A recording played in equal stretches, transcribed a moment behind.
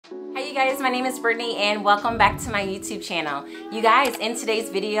you guys, my name is Brittany and welcome back to my YouTube channel. You guys, in today's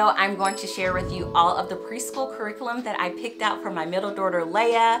video, I'm going to share with you all of the preschool curriculum that I picked out for my middle daughter,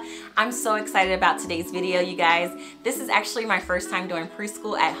 Leia. I'm so excited about today's video, you guys. This is actually my first time doing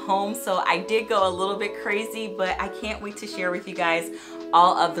preschool at home, so I did go a little bit crazy, but I can't wait to share with you guys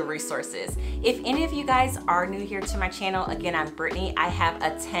all of the resources. If any of you guys are new here to my channel, again, I'm Brittany. I have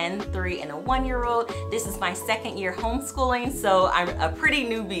a 10, 3, and a 1-year-old. This is my second year homeschooling, so I'm a pretty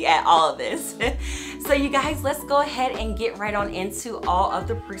newbie at all of this. So you guys, let's go ahead and get right on into all of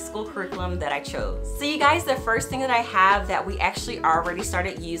the preschool curriculum that I chose. So you guys, the first thing that I have that we actually already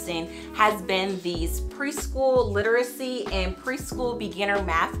started using has been these preschool literacy and preschool beginner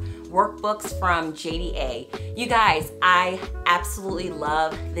math workbooks from JDA. You guys, I absolutely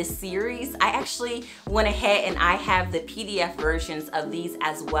love this series. I actually went ahead and I have the PDF versions of these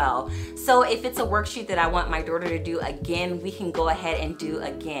as well. So if it's a worksheet that I want my daughter to do again, we can go ahead and do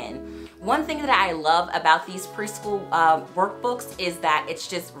again. One thing that I love about these preschool workbooks is that it's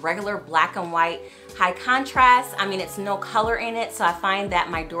just regular black and white, high contrast. I mean, it's no color in it, so I find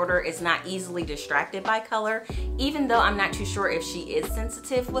that my daughter is not easily distracted by color, even though I'm not too sure if she is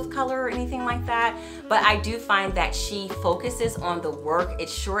sensitive with color or anything like that. But I do find that she focuses on the work.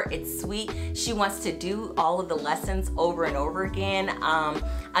 It's short, it's sweet. She wants to do all of the lessons over and over again.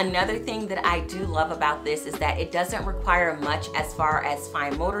 Another thing that I do love about this is that it doesn't require much as far as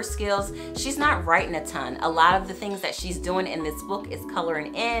fine motor skills. She's not writing a ton. A lot of the things that she's doing in this book is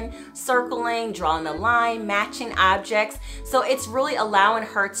coloring in, circling, drawing a line, matching objects. So it's really allowing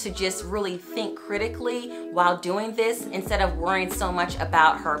her to just really think critically while doing this instead of worrying so much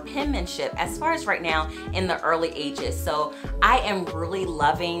about her penmanship as far as right now in the early ages. So I am really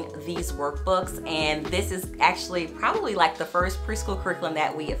loving these workbooks, and this is actually probably like the first preschool curriculum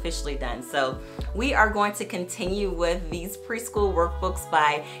that we officially done. So we are going to continue with these preschool workbooks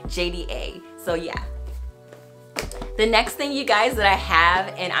by JDA. So yeah. The next thing, you guys, that I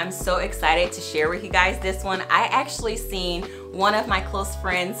have, and I'm so excited to share with you guys this one, I actually seen one of my close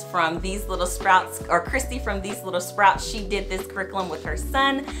friends from These Little Sprouts, or Christy from These Little Sprouts. She did this curriculum with her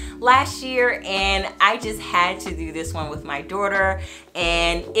son last year, and I just had to do this one with my daughter,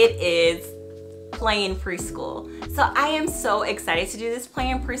 and it is Playing Preschool. So I am so excited to do this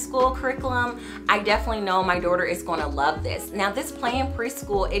Playing Preschool curriculum. I definitely know my daughter is going to love this. Now, this Playing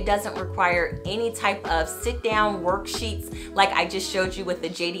Preschool, it doesn't require any type of sit-down worksheets like I just showed you with the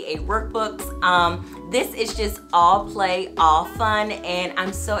JDA workbooks. This is just all play, all fun, and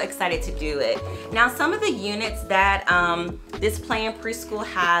I'm so excited to do it. Now, some of the units that this Playing Preschool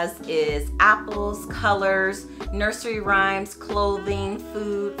has is apples, colors, nursery rhymes, clothing,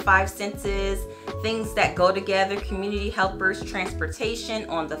 food, 5 senses, things that go together, community helpers, transportation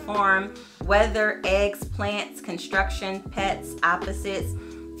on the farm, weather, eggs, plants, construction, pets, opposites,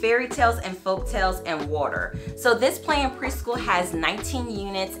 fairy tales and folk tales, and water. So this Playing Preschool has 19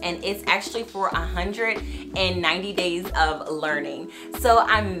 units, and it's actually for 190 days of learning. So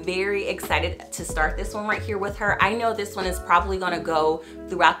I'm very excited to start this one right here with her. I know this one is probably gonna go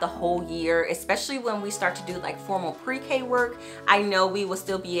throughout the whole year, especially when we start to do like formal pre-K work. I know we will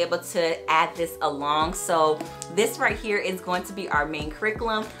still be able to add this along. So this right here is going to be our main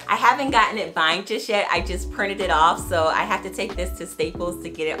curriculum. I haven't gotten it bind just yet. I just printed it off, so I have to take this to Staples to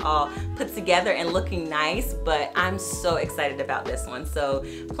get it all put together and looking nice, but I'm so excited about this one. So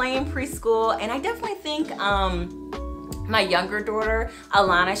Playing Preschool, and I definitely think my younger daughter,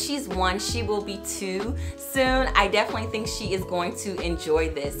 Alana, she's 1, she will be 2 soon. I definitely think she is going to enjoy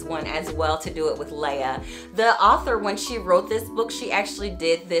this one as well, to do it with Leia. The author, when she wrote this book, she actually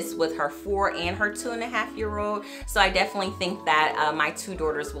did this with her 4 and her 2.5-year-old. So I definitely think that my 2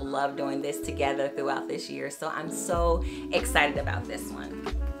 daughters will love doing this together throughout this year. So I'm so excited about this one.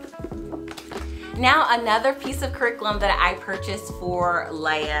 Now, another piece of curriculum that I purchased for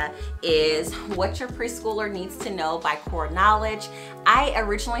Leia is What Your Preschooler Needs to Know by Core Knowledge. I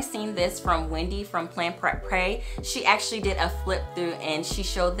originally seen this from Wendy from Plan Prep Pray. She actually did a flip through and she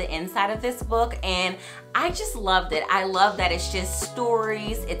showed the inside of this book, and I just loved it. I love that it's just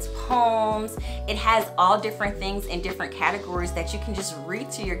stories, it's poems, it has all different things in different categories that you can just read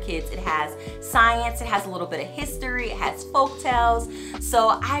to your kids. It has science, it has a little bit of history, it has folk tales.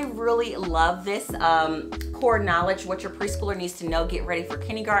 So I really love this Core Knowledge, What Your Preschooler Needs to Know, Get Ready for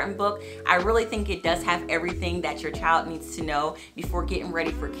Kindergarten book. I really think it does have everything that your child needs to know before getting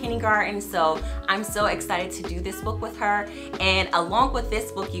ready for kindergarten. So I'm so excited to do this book with her. And along with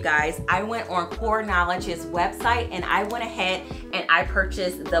this book, you guys, I went on Core Knowledge's website and I went ahead and I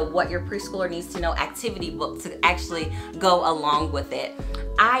purchased the What Your Preschooler Needs to Know activity book to actually go along with it.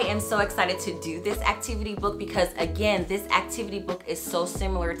 I am so excited to do this activity book because, again, this activity book is so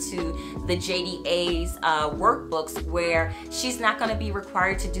similar to the JDA's workbooks, where she's not going to be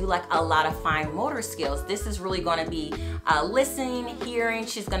required to do like a lot of fine motor skills. This is really going to be listening, hearing.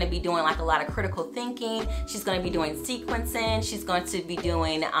 She's going to be doing like a lot of critical thinking. She's going to be doing sequencing. She's going to be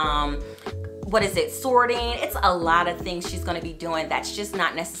doing sorting. It's a lot of things she's going to be doing that's just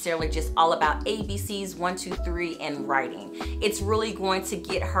not necessarily just all about ABCs, 1, 2, 3, and writing. It's really going to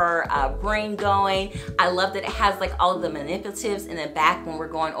get her brain going. I love that it has like all of the manipulatives in the back when we're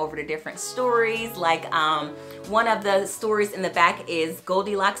going over the different stories. Like one of the stories in the back is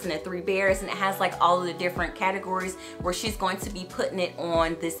Goldilocks and the Three Bears, and it has like all of the different categories where she's going to be putting it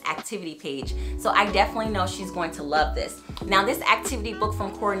on this activity page. So I definitely know she's going to love this. Now, this activity book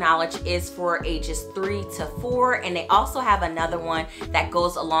from Core Knowledge is for ages 3 to 4, and they also have another one that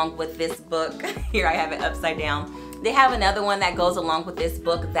goes along with this book. Here, I have it upside down. They have another one that goes along with this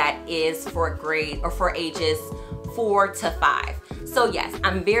book that is for ages 4 to 5. So yes,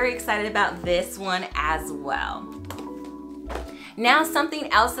 I'm very excited about this one as well. Now,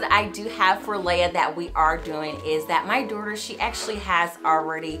 something else that I do have for Leia that we are doing is that my daughter, she actually has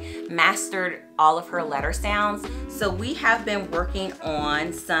already mastered all of her letter sounds. So we have been working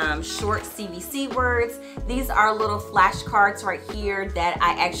on some short CVC words. These are little flashcards right here that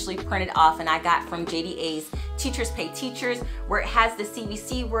I actually printed off and I got from JDA's Teachers Pay Teachers, where it has the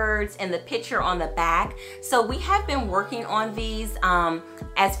CVC words and the picture on the back. So we have been working on these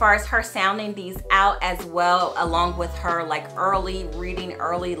as far as her sounding these out as well, along with her like early reading,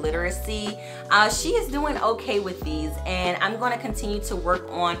 early literacy. She is doing okay with these, and I'm going to continue to work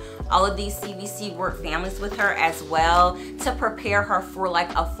on all of these CVC word families with her as well to prepare her for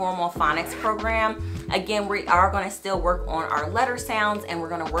like a formal phonics program. Again, we are going to still work on our letter sounds, and we're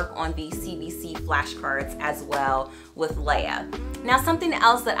going to work on these CVC flashcards as well with Leia. Now, something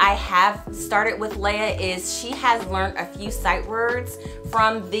else that I have started with Leia is she has learned a few sight words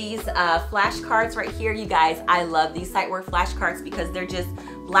from these flashcards right here. You guys, I love these sight word flashcards because they're just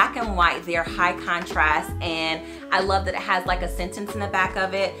black and white. They're high contrast, and I love that it has like a sentence in the back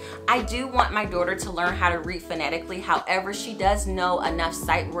of it. I do want my daughter to learn how to read phonetically. However, she does know enough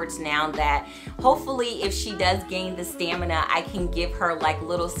sight words now that hopefully if she does gain the stamina, I can give her like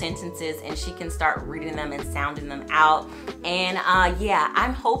little sentences and she can start reading them and sounding them out. And yeah,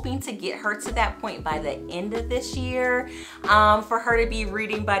 I'm hoping to get her to that point by the end of this year, for her to be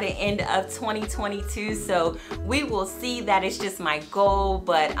reading by the end of 2022. So we will see. That is just my goal,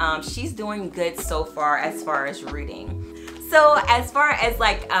 but she's doing good so far as reading. So as far as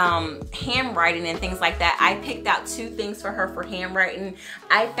like handwriting and things like that, I picked out 2 things for her for handwriting.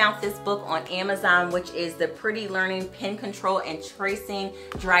 I found this book on Amazon, which is the Pretty Learning Pen Control and Tracing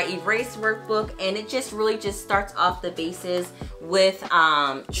Dry Erase Workbook, and it just really just starts off the bases with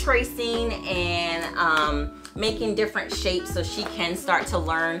tracing and making different shapes, so she can start to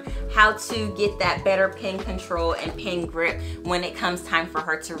learn how to get that better pen control and pen grip when it comes time for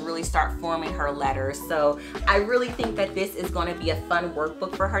her to really start forming her letters. So I really think that this is going to be a fun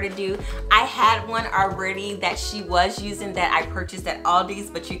workbook for her to do. I had one already that she was using that I purchased at Aldi's,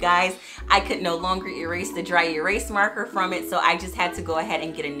 but you guys, I could no longer erase the dry erase marker from it, so I just had to go ahead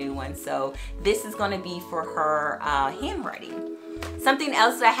and get a new one. So this is going to be for her handwriting. Something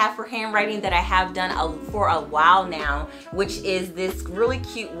else that I have for handwriting that I have done for a while now, which is this really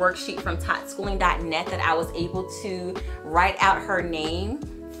cute worksheet from totschooling.net that I was able to write out her name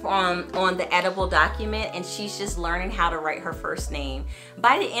on the edible document, and she's just learning how to write her first name.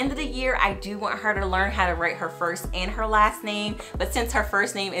 By the end of the year, I do want her to learn how to write her first and her last name, but since her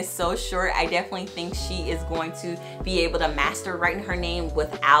first name is so short, I definitely think she is going to be able to master writing her name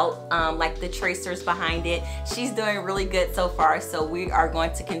without like the tracers behind it. She's doing really good so far, so we are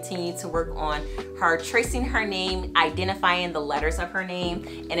going to continue to work on her tracing her name, identifying the letters of her name,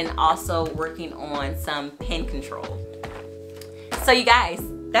 and then also working on some pen control. So you guys,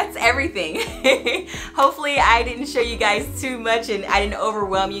 that's everything. Hopefully I didn't show you guys too much and I didn't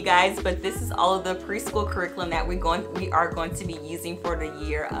overwhelm you guys, but this is all of the preschool curriculum that we are going to be using for the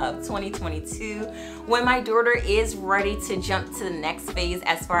year of 2022. When my daughter is ready to jump to the next phase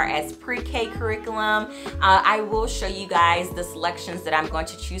as far as pre-K curriculum, I will show you guys the selections that I'm going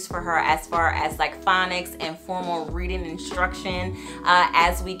to choose for her as far as like phonics and formal reading instruction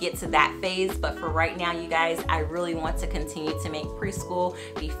as we get to that phase. But for right now, you guys, I really want to continue to make preschool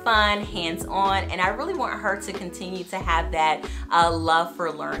be fun, hands-on, and I really want her to continue to have that love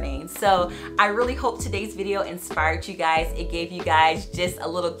for learning. So I really hope today's video inspired you guys. It gave you guys just a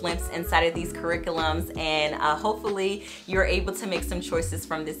little glimpse inside of these curriculums, and hopefully you're able to make some choices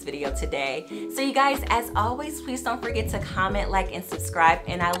from this video today. So you guys, as always, please don't forget to comment, like, and subscribe,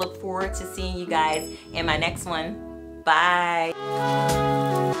 and I look forward to seeing you guys in my next one. Bye.